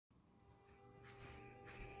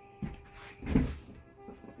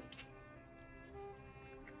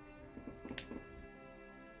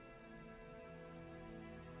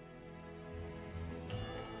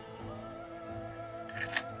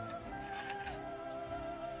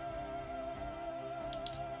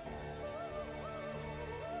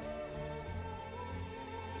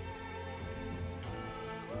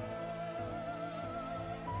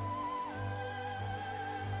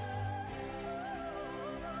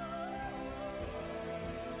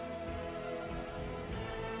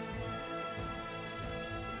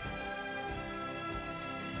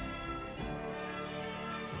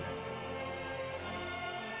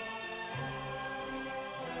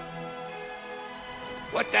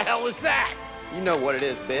What the hell is that? You know what it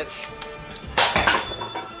is, bitch.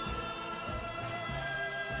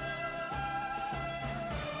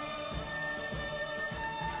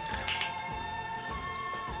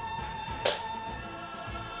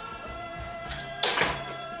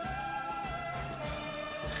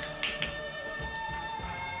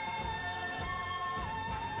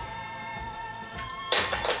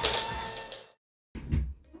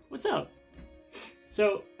 What's up?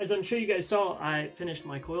 So, as I'm sure you guys saw, I finished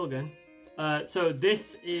my coil gun. So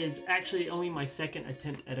this is actually only my second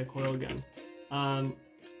attempt at a coil gun.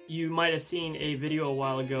 You might have seen a video a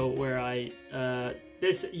while ago where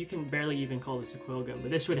you can barely even call this a coil gun,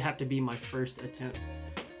 but this would have to be my first attempt.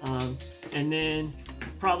 And then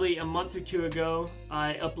probably a month or two ago,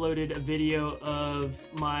 I uploaded a video of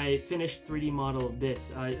my finished 3D model of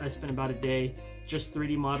this. I spent about a day just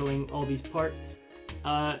 3D modeling all these parts.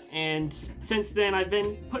 And since then, I've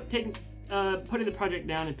been putting the project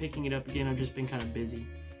down and picking it up again. I've just been kind of busy.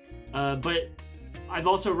 But I've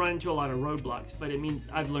also run into a lot of roadblocks, but it means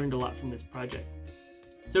I've learned a lot from this project.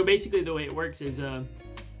 So basically the way it works is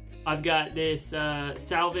I've got this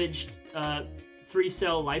salvaged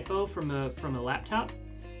 3-cell LiPo from a laptop,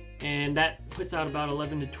 and that puts out about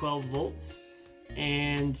 11 to 12 volts.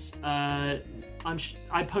 And I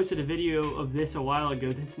posted a video of this a while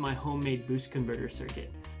ago. This is my homemade boost converter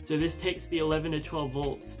circuit. So this takes the 11 to 12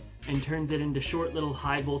 volts and turns it into short little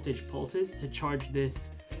high voltage pulses to charge this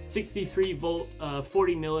 63 volt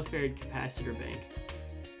 40 millifarad capacitor bank.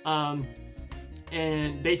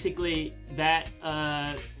 And basically that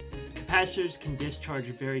capacitors can discharge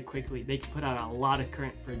very quickly. They can put out a lot of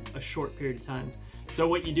current for a short period of time. So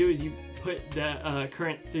what you do is you put the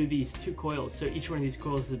current through these two coils. So each one of these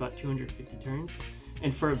coils is about 250 turns.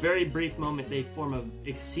 And for a very brief moment, they form an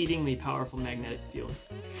exceedingly powerful magnetic field.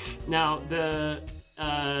 Now, the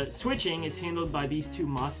switching is handled by these two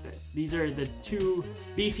MOSFETs. These are the two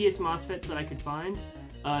beefiest MOSFETs that I could find.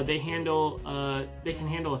 They can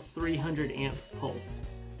handle a 300 amp pulse.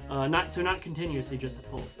 Not continuously, just a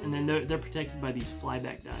pulse. And then they're protected by these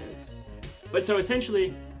flyback diodes. But so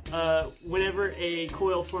essentially, whenever a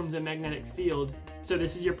coil forms a magnetic field, so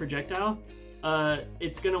this is your projectile,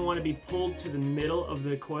 it's going to want to be pulled to the middle of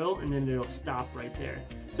the coil, and then it'll stop right there.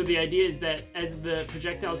 So the idea is that as the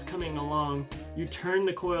projectile is coming along, you turn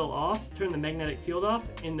the coil off, turn the magnetic field off,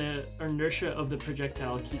 and the inertia of the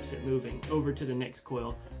projectile keeps it moving over to the next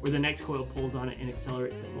coil, where the next coil pulls on it and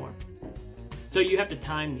accelerates it more. So you have to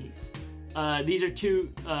time these. These are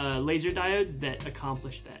two laser diodes that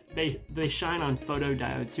accomplish that. They shine on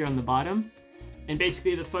photodiodes here on the bottom, and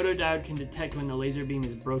basically the photodiode can detect when the laser beam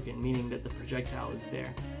is broken, meaning that the projectile is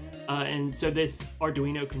there. And so this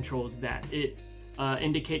Arduino controls that. It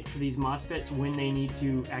indicates to these MOSFETs when they need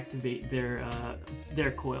to activate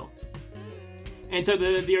their coil. And so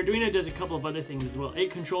the Arduino does a couple of other things as well.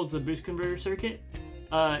 It controls the boost converter circuit.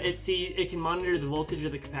 It can monitor the voltage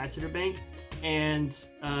of the capacitor bank and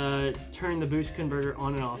turn the boost converter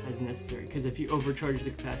on and off as necessary, because if you overcharge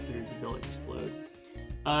the capacitors, they'll explode.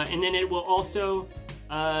 And then it will also,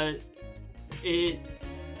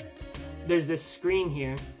 there's this screen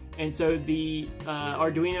here, and so the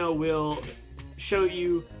Arduino will show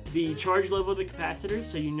you the charge level of the capacitors,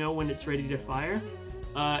 so you know when it's ready to fire.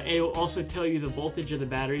 It will also tell you the voltage of the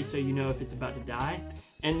battery, so you know if it's about to die.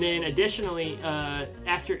 And then additionally,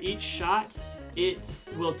 after each shot, it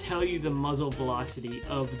will tell you the muzzle velocity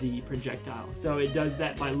of the projectile. So it does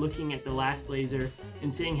that by looking at the last laser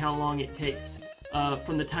and seeing how long it takes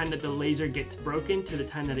from the time that the laser gets broken to the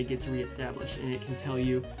time that it gets reestablished. And it can tell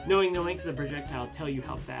you, knowing the length of the projectile, tell you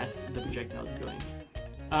how fast the projectile is going.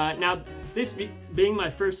 Now, this being my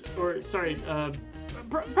first,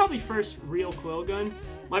 probably first real coil gun,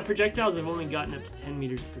 my projectiles have only gotten up to 10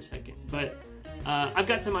 meters per second. But I've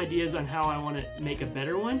got some ideas on how I want to make a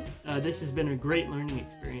better one. This has been a great learning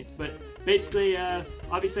experience, but basically,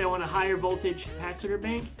 obviously I want a higher voltage capacitor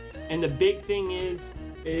bank, and the big thing is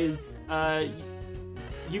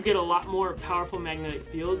you get a lot more powerful magnetic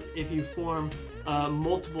fields if you form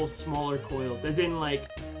multiple smaller coils, as in like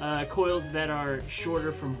coils that are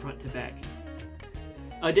shorter from front to back.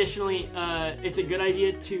 Additionally, it's a good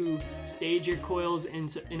idea to stage your coils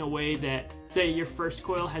in a way that, say, your first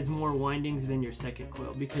coil has more windings than your second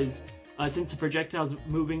coil, because since the projectile is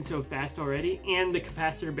moving so fast already, and the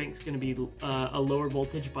capacitor bank is going to be a lower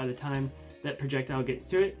voltage by the time that projectile gets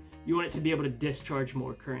to it, you want it to be able to discharge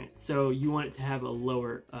more current. So you want it to have a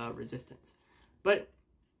lower resistance. But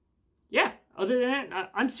yeah, other than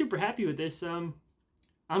that, I'm super happy with this. I'm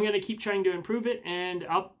going to keep trying to improve it, and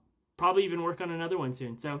I'll probably even work on another one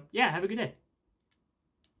soon. So yeah, have a good day.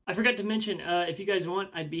 I forgot to mention, if you guys want,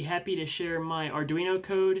 I'd be happy to share my Arduino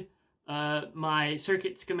code, my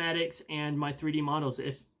circuit schematics, and my 3D models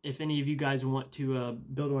if any of you guys want to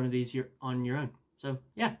build one of these on your own. So,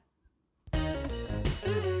 yeah.